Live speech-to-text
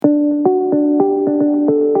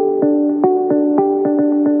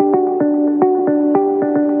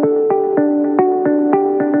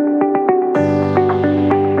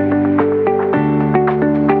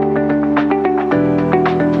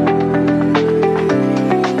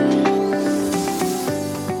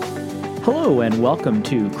and welcome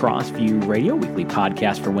to Crossview Radio, weekly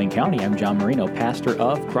podcast for Wayne County. I'm John Marino, pastor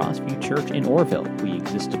of Crossview Church in Orrville. We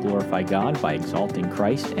exist to glorify God by exalting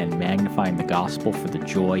Christ and magnifying the gospel for the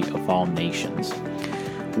joy of all nations.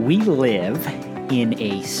 We live in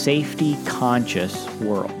a safety-conscious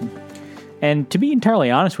world. And to be entirely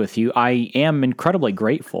honest with you, I am incredibly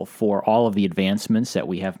grateful for all of the advancements that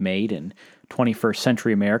we have made in 21st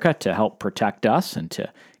century America to help protect us and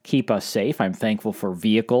to keep us safe. I'm thankful for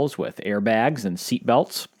vehicles with airbags and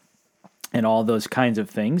seatbelts and all those kinds of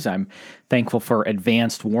things. I'm thankful for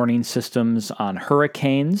advanced warning systems on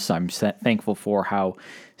hurricanes. I'm thankful for how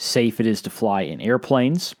safe it is to fly in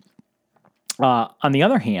airplanes. On the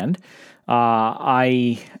other hand,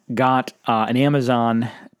 I got an Amazon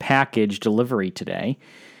package delivery today,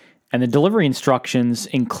 and the delivery instructions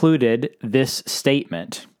included this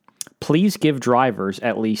statement: please give drivers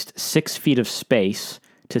at least 6 feet of space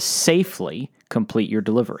to safely complete your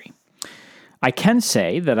delivery. I can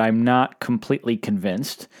say that I'm not completely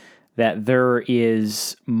convinced that there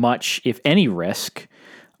is much, if any, risk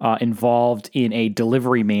involved in a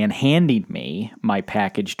delivery man handing me my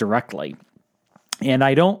package directly. And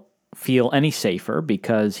I don't feel any safer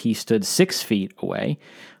because he stood 6 feet away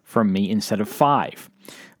from me instead of 5.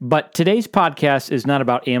 But today's podcast is not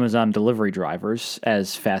about Amazon delivery drivers,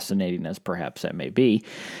 as fascinating as perhaps that may be.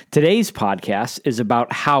 Today's podcast is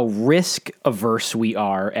about how risk-averse we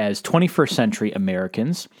are as 21st century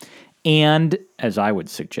Americans, and, as I would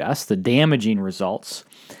suggest, the damaging results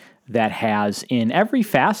that has in every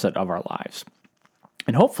facet of our lives.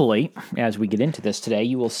 And hopefully, as we get into this today,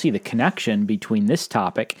 you will see the connection between this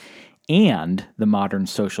topic and the modern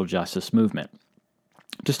social justice movement.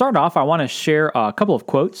 To start off, I want to share a couple of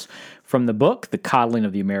quotes from the book, The Coddling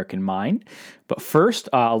of the American Mind. But first,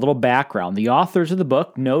 a little background. The authors of the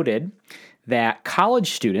book noted that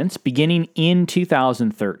college students, beginning in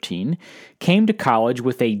 2013, came to college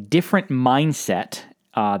with a different mindset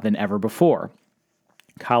than ever before.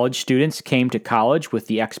 College students came to college with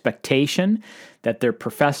the expectation that their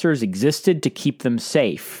professors existed to keep them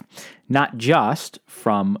safe, not just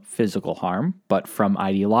from physical harm, but from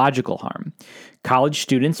ideological harm. College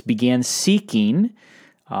students began seeking,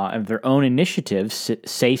 of their own initiatives,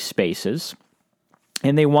 safe spaces,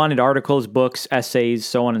 and they wanted articles, books, essays,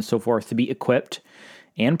 so on and so forth, to be equipped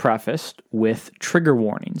and prefaced with trigger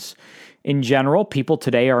warnings. In general, people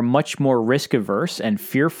today are much more risk-averse and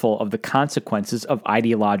fearful of the consequences of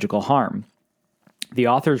ideological harm. The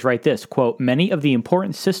authors write this, quote, "Many of the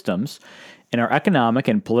important systems in our economic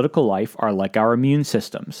and political life are like our immune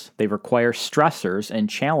systems. They require stressors and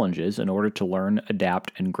challenges in order to learn,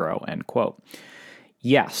 adapt, and grow," end quote.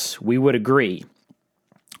 Yes, we would agree.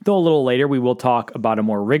 Though a little later we will talk about a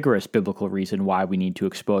more rigorous biblical reason why we need to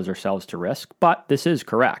expose ourselves to risk, but this is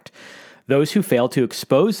correct. Those who fail to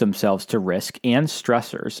expose themselves to risk and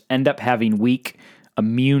stressors end up having weak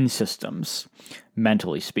immune systems,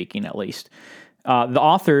 mentally speaking at least. The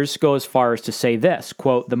authors go as far as to say this,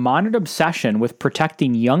 quote, "The modern obsession with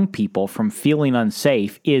protecting young people from feeling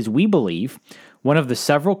unsafe is, we believe, one of the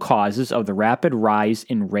several causes of the rapid rise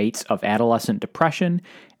in rates of adolescent depression,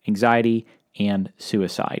 anxiety, and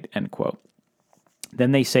suicide," end quote.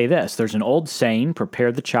 Then they say this, "There's an old saying,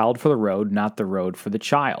 prepare the child for the road, not the road for the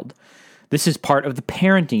child." This is part of the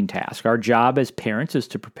parenting task. Our job as parents is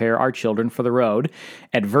to prepare our children for the road,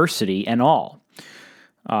 adversity and all.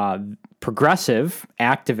 Progressive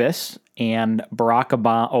activists and Barack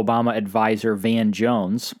Obama advisor Van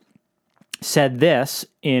Jones said this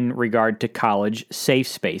in regard to college safe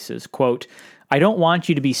spaces, quote, "I don't want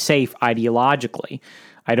you to be safe ideologically.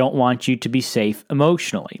 I don't want you to be safe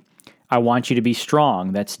emotionally. I want you to be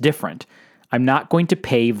strong. That's different. I'm not going to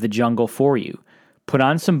pave the jungle for you. Put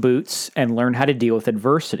on some boots and learn how to deal with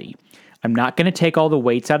adversity. I'm not going to take all the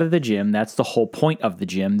weights out of the gym. That's the whole point of the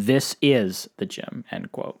gym. This is the gym,"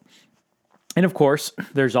 end quote. And of course,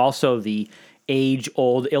 there's also the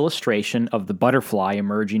age-old illustration of the butterfly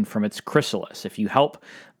emerging from its chrysalis. If you help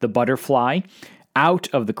the butterfly out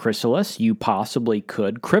of the chrysalis, you possibly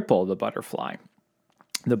could cripple the butterfly.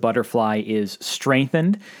 The butterfly is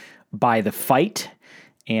strengthened by the fight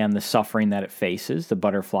and the suffering that it faces. The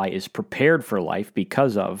butterfly is prepared for life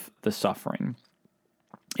because of the suffering.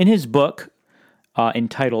 In his book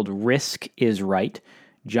entitled Risk is Right,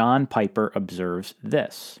 John Piper observes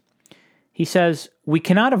this. He says, "We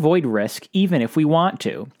cannot avoid risk even if we want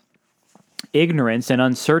to. Ignorance and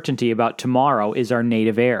uncertainty about tomorrow is our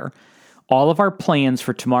native air. All of our plans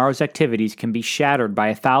for tomorrow's activities can be shattered by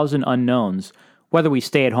 1,000 unknowns, whether we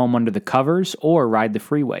stay at home under the covers or ride the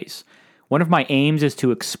freeways. One of my aims is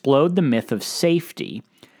to explode the myth of safety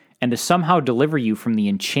and to somehow deliver you from the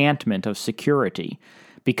enchantment of security.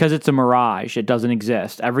 Because it's a mirage, it doesn't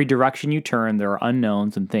exist. Every direction you turn, there are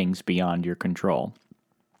unknowns and things beyond your control.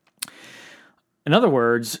 In other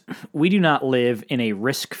words, we do not live in a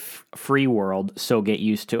risk-free world, so get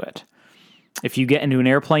used to it. If you get into an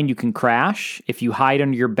airplane, you can crash. If you hide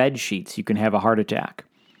under your bed sheets, you can have a heart attack.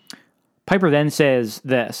 Piper then says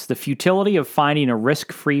this: the futility of finding a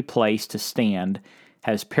risk-free place to stand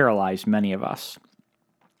has paralyzed many of us.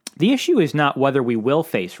 The issue is not whether we will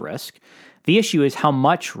face risk. The issue is how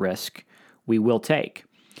much risk we will take.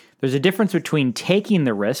 There's a difference between taking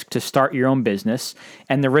the risk to start your own business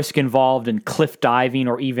and the risk involved in cliff diving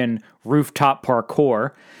or even rooftop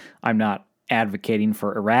parkour. I'm not advocating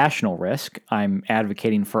for irrational risk. I'm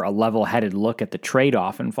advocating for a level-headed look at the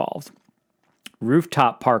trade-off involved.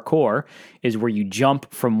 Rooftop parkour is where you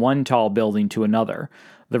jump from one tall building to another.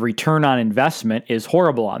 The return on investment is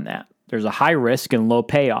horrible on that. There's a high risk and low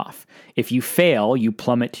payoff. If you fail, you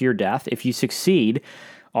plummet to your death. If you succeed,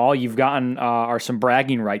 all you've gotten are some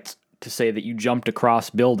bragging rights to say that you jumped across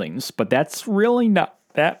buildings, but that's really not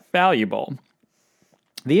that valuable.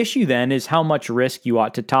 The issue then is how much risk you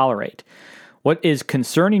ought to tolerate. What is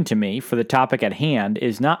concerning to me for the topic at hand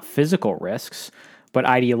is not physical risks, but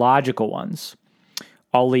ideological ones.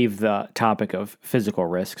 I'll leave the topic of physical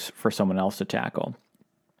risks for someone else to tackle.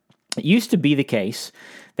 It used to be the case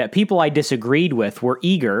that people I disagreed with were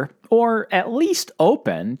eager, or at least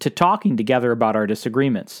open, to talking together about our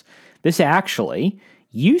disagreements. This actually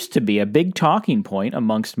used to be a big talking point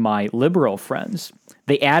amongst my liberal friends.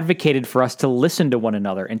 They advocated for us to listen to one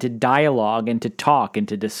another and to dialogue and to talk and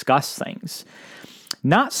to discuss things.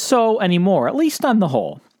 Not so anymore, at least on the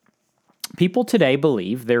whole. People today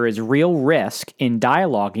believe there is real risk in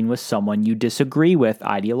dialoguing with someone you disagree with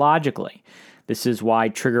ideologically. This is why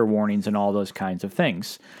trigger warnings and all those kinds of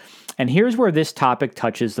things. And here's where this topic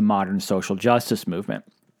touches the modern social justice movement.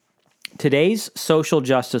 Today's social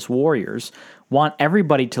justice warriors want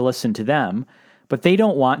everybody to listen to them, but they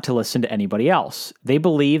don't want to listen to anybody else. They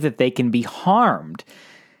believe that they can be harmed.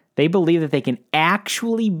 They believe that they can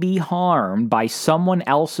actually be harmed by someone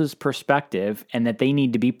else's perspective and that they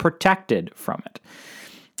need to be protected from it.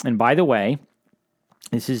 And by the way,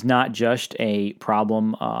 this is not just a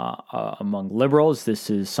problem among liberals. This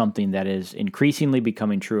is something that is increasingly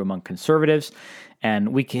becoming true among conservatives. And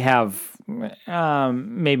we have,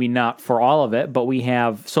 maybe not for all of it, but we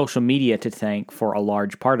have social media to thank for a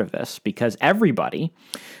large part of this, because everybody,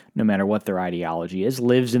 no matter what their ideology is,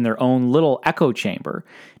 lives in their own little echo chamber,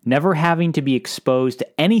 never having to be exposed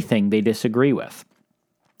to anything they disagree with.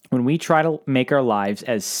 When we try to make our lives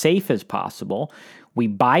as safe as possible, we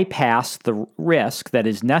bypass the risk that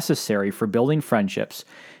is necessary for building friendships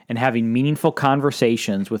and having meaningful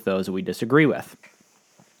conversations with those that we disagree with.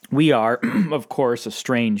 We are, of course, a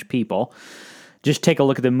strange people. Just take a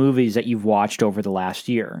look at the movies that you've watched over the last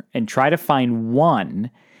year and try to find one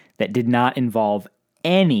that did not involve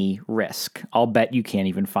any risk. I'll bet you can't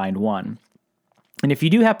even find one. And if you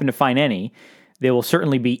do happen to find any, they will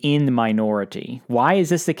certainly be in the minority. Why is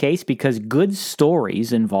this the case? Because good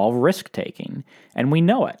stories involve risk-taking, and we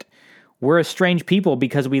know it. We're a strange people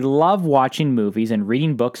because we love watching movies and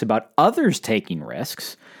reading books about others taking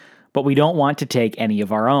risks, but we don't want to take any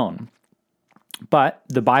of our own. But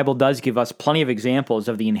the Bible does give us plenty of examples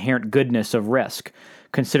of the inherent goodness of risk.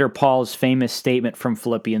 Consider Paul's famous statement from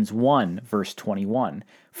Philippians 1, verse 21.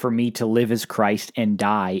 For me to live is Christ and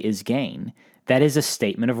die is gain. That is a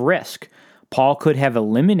statement of risk. Paul could have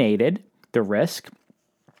eliminated the risk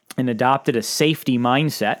and adopted a safety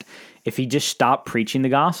mindset if he just stopped preaching the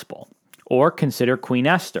gospel. Or consider Queen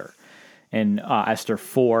Esther. In Esther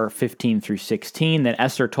 4:15 through 16, that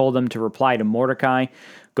Esther told them to reply to Mordecai,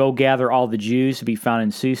 "Go gather all the Jews to be found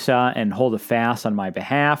in Susa and hold a fast on my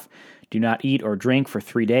behalf. Do not eat or drink for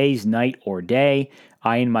 3 days, night or day.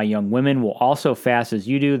 I and my young women will also fast as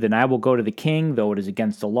you do. Then I will go to the king, though it is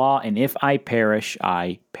against the law, and if I perish,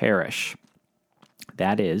 I perish."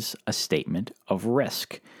 That is a statement of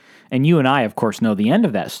risk. And you and I, of course, know the end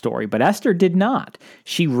of that story, but Esther did not.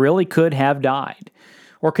 She really could have died.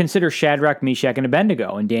 Or consider Shadrach, Meshach, and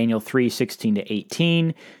Abednego in Daniel 3:16 to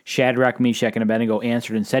 18. Shadrach, Meshach, and Abednego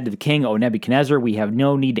answered and said to the king, "O Nebuchadnezzar, we have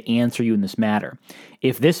no need to answer you in this matter.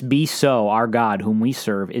 If this be so, our God, whom we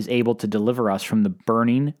serve, is able to deliver us from the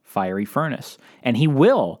burning fiery furnace. And he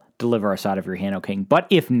will deliver us out of your hand, O king. But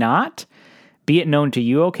if not, be it known to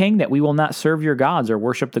you, O king, that we will not serve your gods or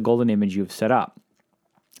worship the golden image you have set up."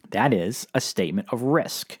 That is a statement of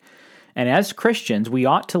risk. And as Christians, we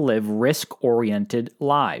ought to live risk-oriented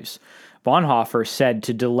lives. Bonhoeffer said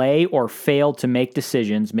to delay or fail to make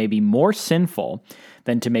decisions may be more sinful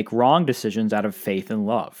than to make wrong decisions out of faith and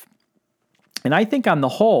love. And I think on the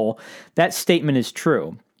whole, that statement is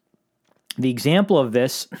true. The example of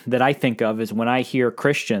this that I think of is when I hear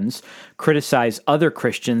Christians criticize other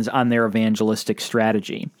Christians on their evangelistic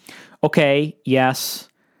strategy. Okay, yes,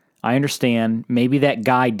 I understand. Maybe that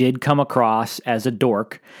guy did come across as a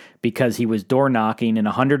dork because he was door knocking in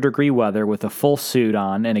 100-degree weather with a full suit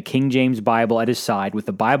on and a King James Bible at his side with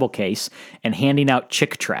a Bible case and handing out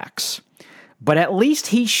Chick tracts. But at least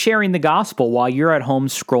he's sharing the gospel while you're at home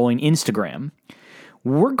scrolling Instagram.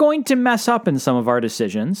 We're going to mess up in some of our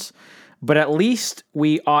decisions, but at least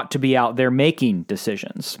we ought to be out there making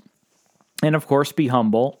decisions. And of course, be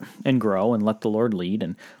humble and grow and let the Lord lead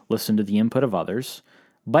and listen to the input of others,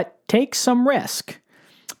 but take some risk.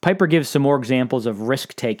 Piper gives some more examples of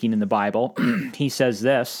risk-taking in the Bible. He says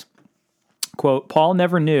this, quote, Paul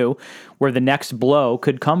never knew where the next blow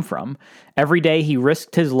could come from. Every day he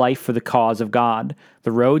risked his life for the cause of God.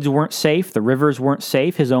 The roads weren't safe, the rivers weren't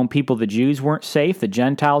safe, his own people, the Jews, weren't safe, the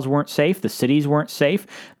Gentiles weren't safe, the cities weren't safe,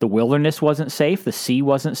 the wilderness wasn't safe, the sea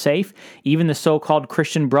wasn't safe, even the so-called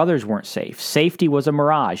Christian brothers weren't safe. Safety was a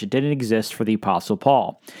mirage. It didn't exist for the Apostle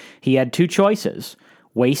Paul. He had two choices,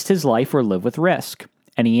 waste his life or live with risk.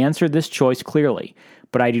 And he answered this choice clearly.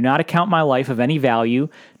 But I do not account my life of any value,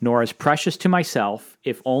 nor as precious to myself,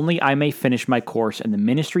 if only I may finish my course in the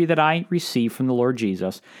ministry that I receive from the Lord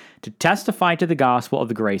Jesus, to testify to the gospel of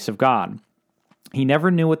the grace of God. He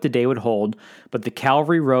never knew what the day would hold, but the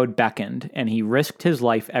Calvary road beckoned, and he risked his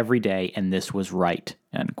life every day, and this was right.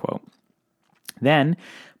 End quote. Then,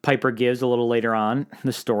 Piper gives a little later on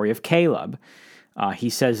the story of Caleb. He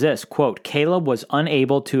says this, quote, Caleb was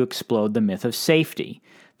unable to explode the myth of safety.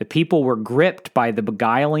 The people were gripped by the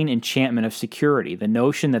beguiling enchantment of security, the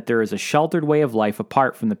notion that there is a sheltered way of life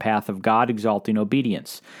apart from the path of God-exalting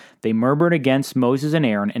obedience. They murmured against Moses and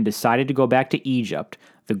Aaron and decided to go back to Egypt,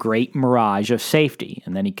 the great mirage of safety.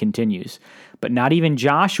 And then he continues, but not even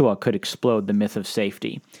Joshua could explode the myth of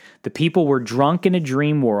safety. The people were drunk in a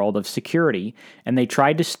dream world of security, and they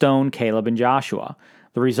tried to stone Caleb and Joshua.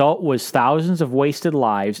 The result was thousands of wasted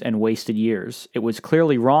lives and wasted years. It was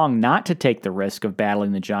clearly wrong not to take the risk of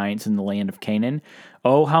battling the giants in the land of Canaan.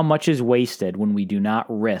 Oh, how much is wasted when we do not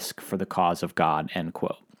risk for the cause of God, end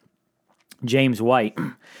quote. James White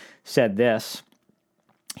said this.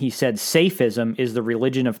 He said, Safism is the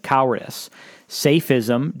religion of cowardice.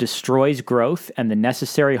 Safism destroys growth and the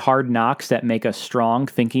necessary hard knocks that make us strong,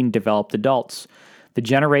 thinking, developed adults. The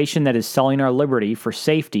generation that is selling our liberty for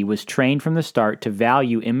safety was trained from the start to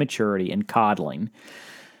value immaturity and coddling.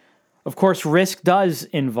 Of course, risk does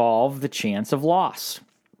involve the chance of loss.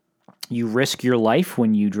 You risk your life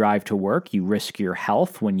when you drive to work. You risk your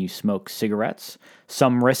health when you smoke cigarettes.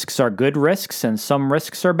 Some risks are good risks and some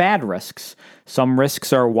risks are bad risks. Some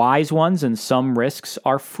risks are wise ones and some risks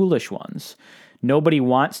are foolish ones. Nobody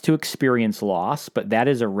wants to experience loss, but that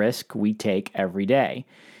is a risk we take every day.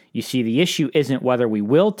 You see, the issue isn't whether we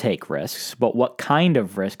will take risks, but what kind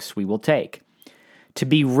of risks we will take. To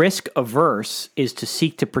be risk-averse is to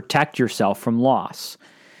seek to protect yourself from loss.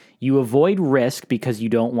 You avoid risk because you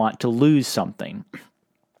don't want to lose something.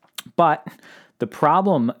 But the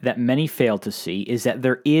problem that many fail to see is that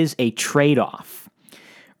there is a trade-off.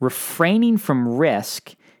 Refraining from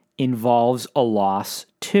risk involves a loss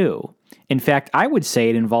too. In fact, I would say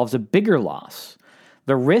it involves a bigger loss.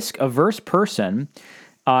 The risk-averse person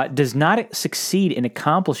does not succeed in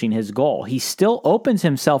accomplishing his goal. He still opens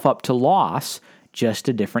himself up to loss, just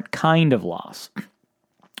a different kind of loss.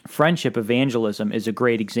 Friendship evangelism is a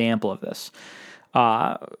great example of this.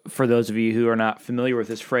 For those of you who are not familiar with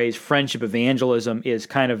this phrase, friendship evangelism is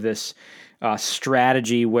kind of this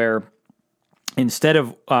strategy where instead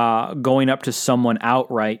of going up to someone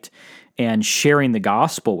outright and sharing the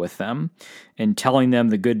gospel with them and telling them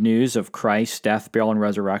the good news of Christ's death, burial, and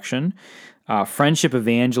resurrection, friendship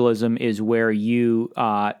evangelism is where you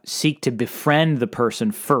seek to befriend the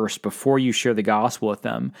person first before you share the gospel with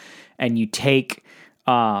them, and you take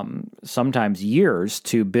sometimes years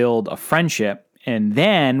to build a friendship, and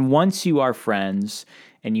then once you are friends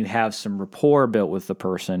and you have some rapport built with the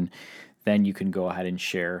person, then you can go ahead and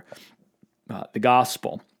share the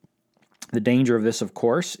gospel. The danger of this, of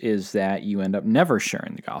course, is that you end up never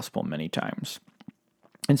sharing the gospel many times.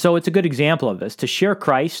 And so it's a good example of this. To share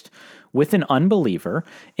Christ with an unbeliever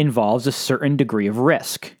involves a certain degree of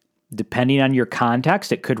risk. Depending on your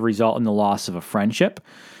context, it could result in the loss of a friendship,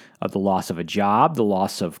 the loss of a job, the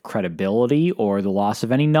loss of credibility, or the loss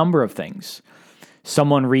of any number of things.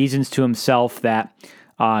 Someone reasons to himself that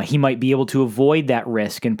He might be able to avoid that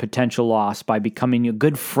risk and potential loss by becoming a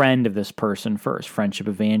good friend of this person first, friendship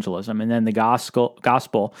evangelism. And then the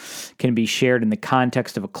gospel can be shared in the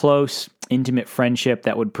context of a close, intimate friendship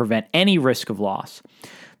that would prevent any risk of loss.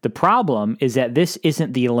 The problem is that this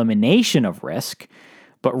isn't the elimination of risk,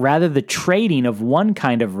 but rather the trading of one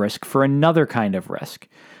kind of risk for another kind of risk.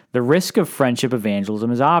 The risk of friendship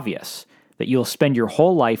evangelism is obvious, that you'll spend your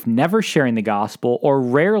whole life never sharing the gospel or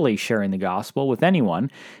rarely sharing the gospel with anyone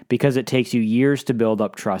because it takes you years to build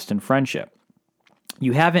up trust and friendship.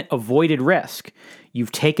 You haven't avoided risk.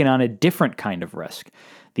 You've taken on a different kind of risk.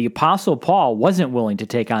 The Apostle Paul wasn't willing to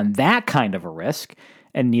take on that kind of a risk,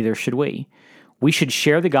 and neither should we. We should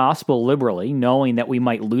share the gospel liberally, knowing that we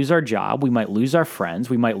might lose our job, we might lose our friends,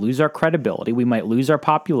 we might lose our credibility, we might lose our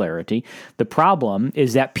popularity. The problem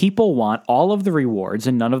is that people want all of the rewards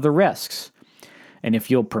and none of the risks. And if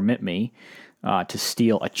you'll permit me to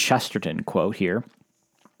steal a Chesterton quote here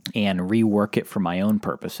and rework it for my own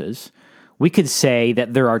purposes, we could say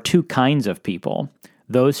that there are two kinds of people,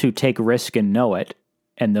 those who take risk and know it,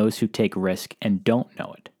 and those who take risk and don't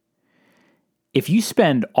know it. If you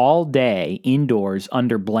spend all day indoors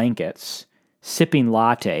under blankets, sipping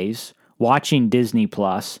lattes, watching Disney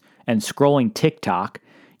Plus, and scrolling TikTok,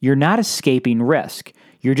 you're not escaping risk.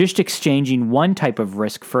 You're just exchanging one type of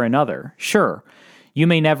risk for another. Sure, you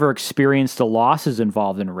may never experience the losses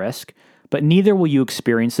involved in risk, but neither will you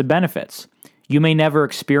experience the benefits. You may never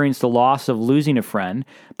experience the loss of losing a friend,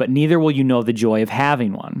 but neither will you know the joy of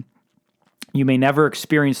having one. You may never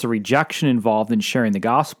experience the rejection involved in sharing the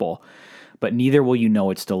gospel, but neither will you know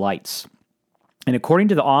its delights. And according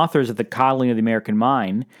to the authors of The Coddling of the American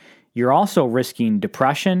Mind, you're also risking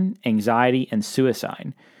depression, anxiety, and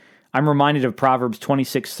suicide. I'm reminded of Proverbs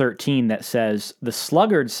 26:13 that says, "The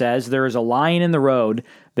sluggard says, 'There is a lion in the road,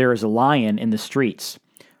 there is a lion in the streets.'"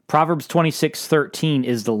 Proverbs 26:13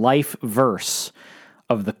 is the life verse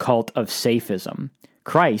of the cult of safism.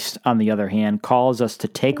 Christ, on the other hand, calls us to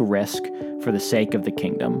take risk for the sake of the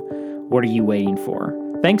kingdom. What are you waiting for?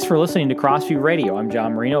 Thanks for listening to Crossview Radio. I'm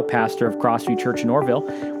John Marino, pastor of Crossview Church in Orville.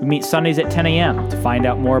 We meet Sundays at 10 a.m. To find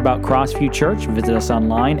out more about Crossview Church, visit us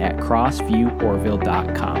online at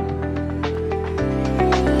crossvieworville.com.